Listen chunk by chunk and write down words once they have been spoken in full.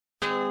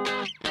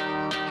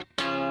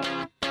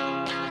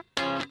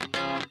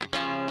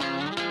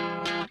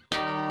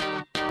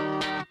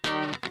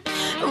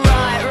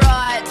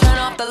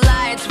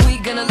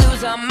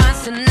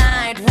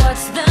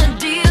What's the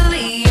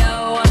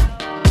dealio?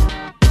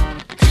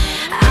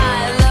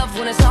 I love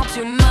when it's all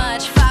too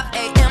much. 5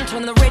 a.m.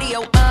 turn the radio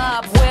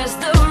up. Where's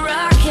the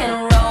rock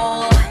and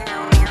roll?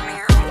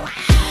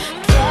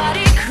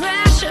 Party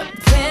crasher,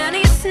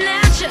 penny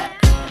snatcher.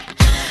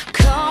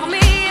 Call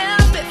me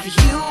up if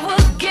you a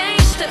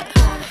gangster.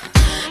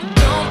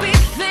 Don't be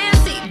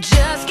fancy,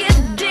 just get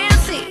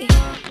dancy.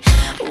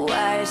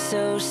 Why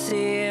so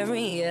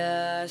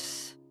serious?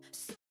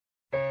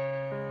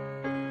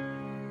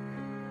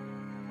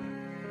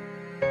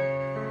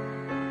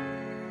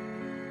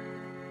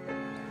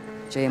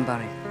 J.M.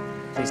 Barrie,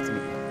 pleased to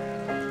meet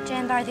you.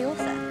 J.M. Barrie, the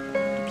author.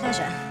 A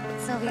pleasure.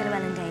 Sylvia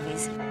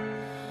Llewellyn-Davies.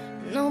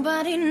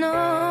 Nobody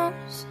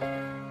knows.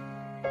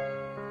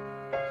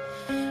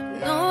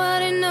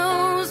 Nobody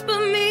knows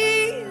but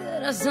me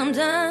that I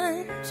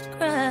sometimes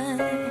cry.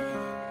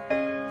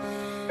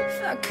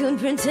 If I could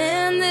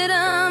pretend that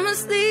I'm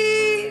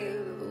asleep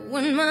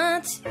when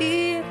my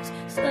tears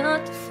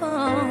start to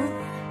fall,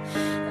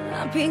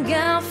 I peek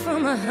out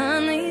from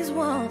behind these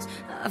walls.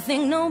 I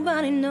think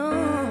nobody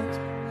knows.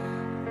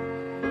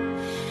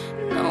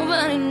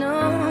 Nobody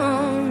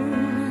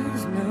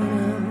knows, no,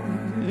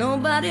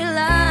 nobody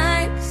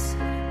likes.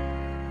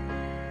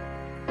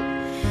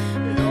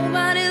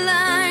 Nobody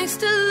likes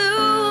to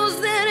lose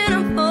that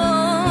inner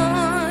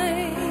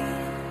voice,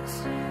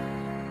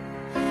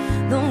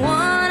 the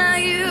one I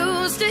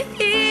used to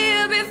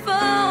hear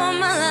before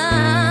my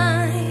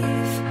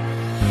life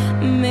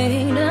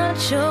made a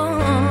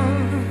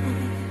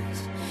choice.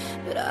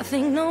 But I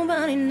think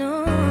nobody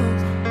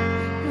knows,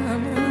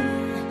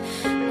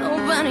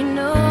 nobody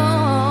knows.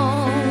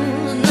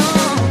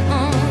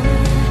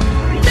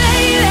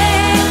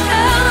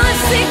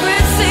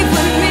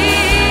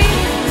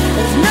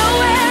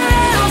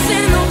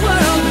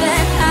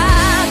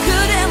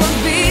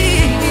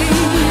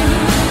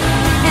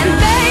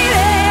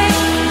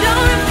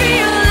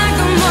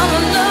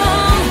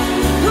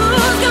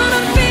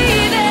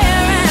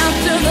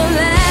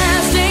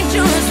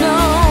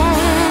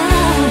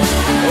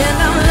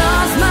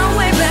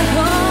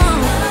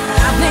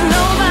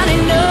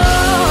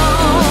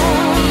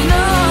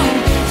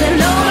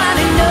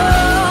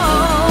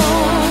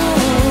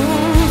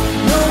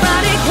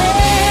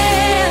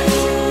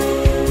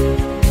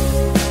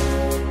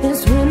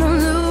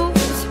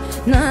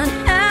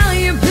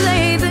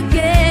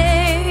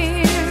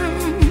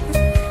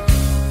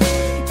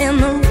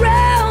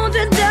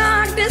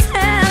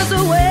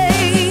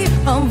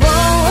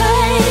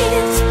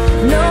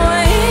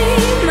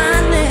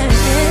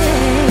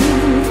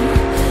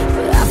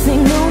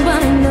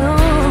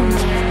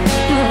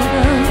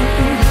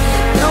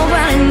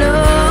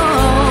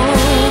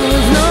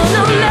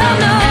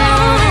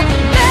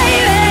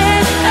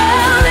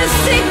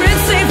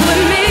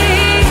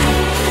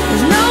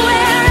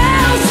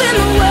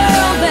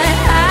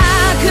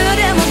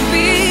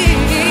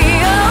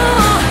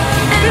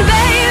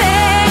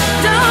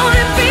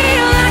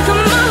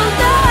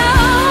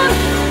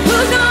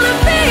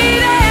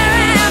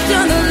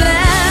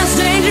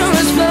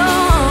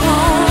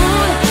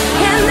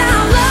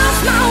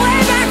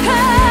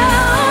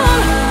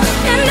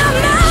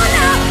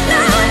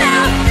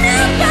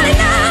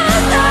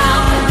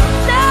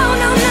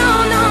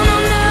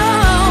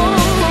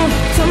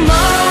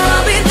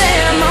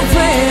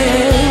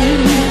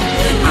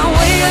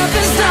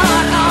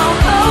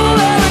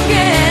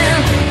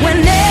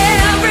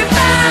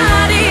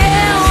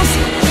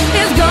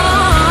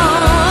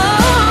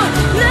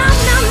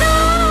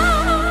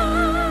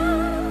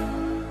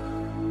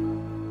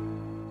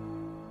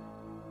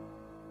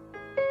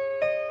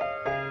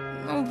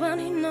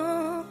 Nobody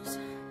knows.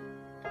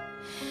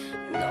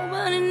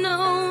 Nobody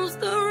knows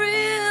the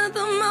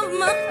rhythm of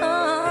my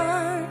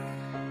heart,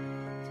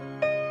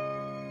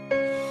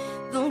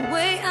 the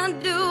way I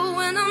do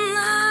when I'm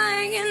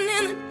lying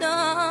in the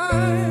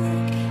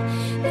dark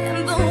and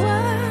the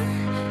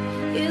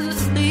world is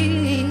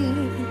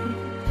asleep.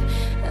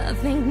 I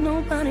think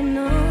nobody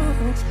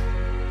knows.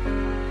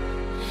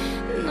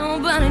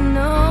 Nobody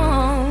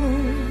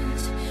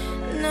knows.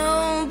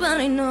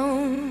 Nobody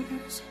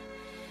knows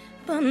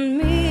but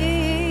me.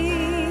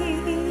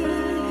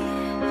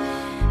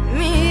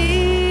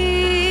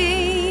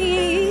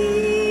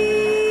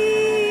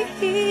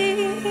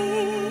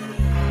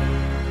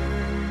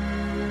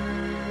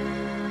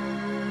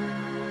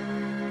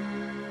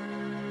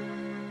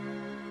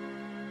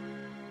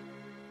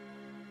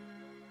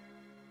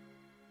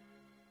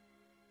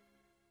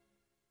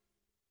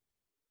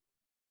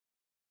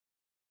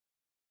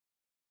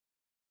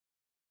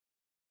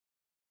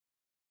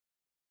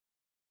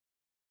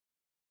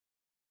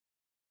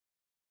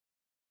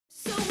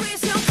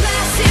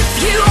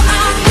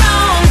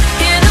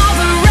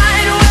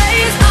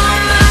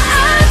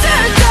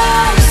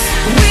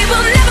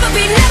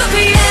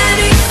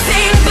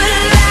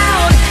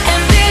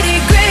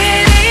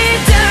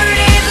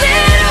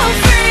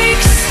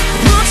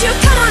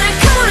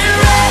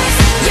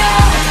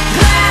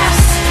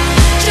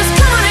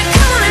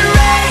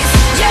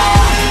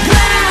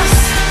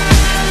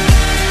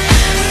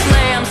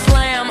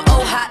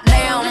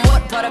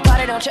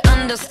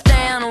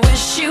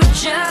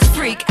 just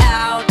freak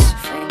out.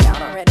 Freak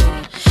out already.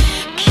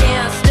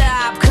 Can't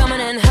stop coming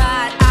in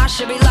hot. I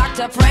should be locked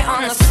up right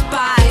on the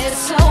spot. It's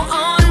so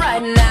on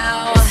right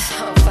now. It's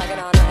so fucking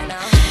on.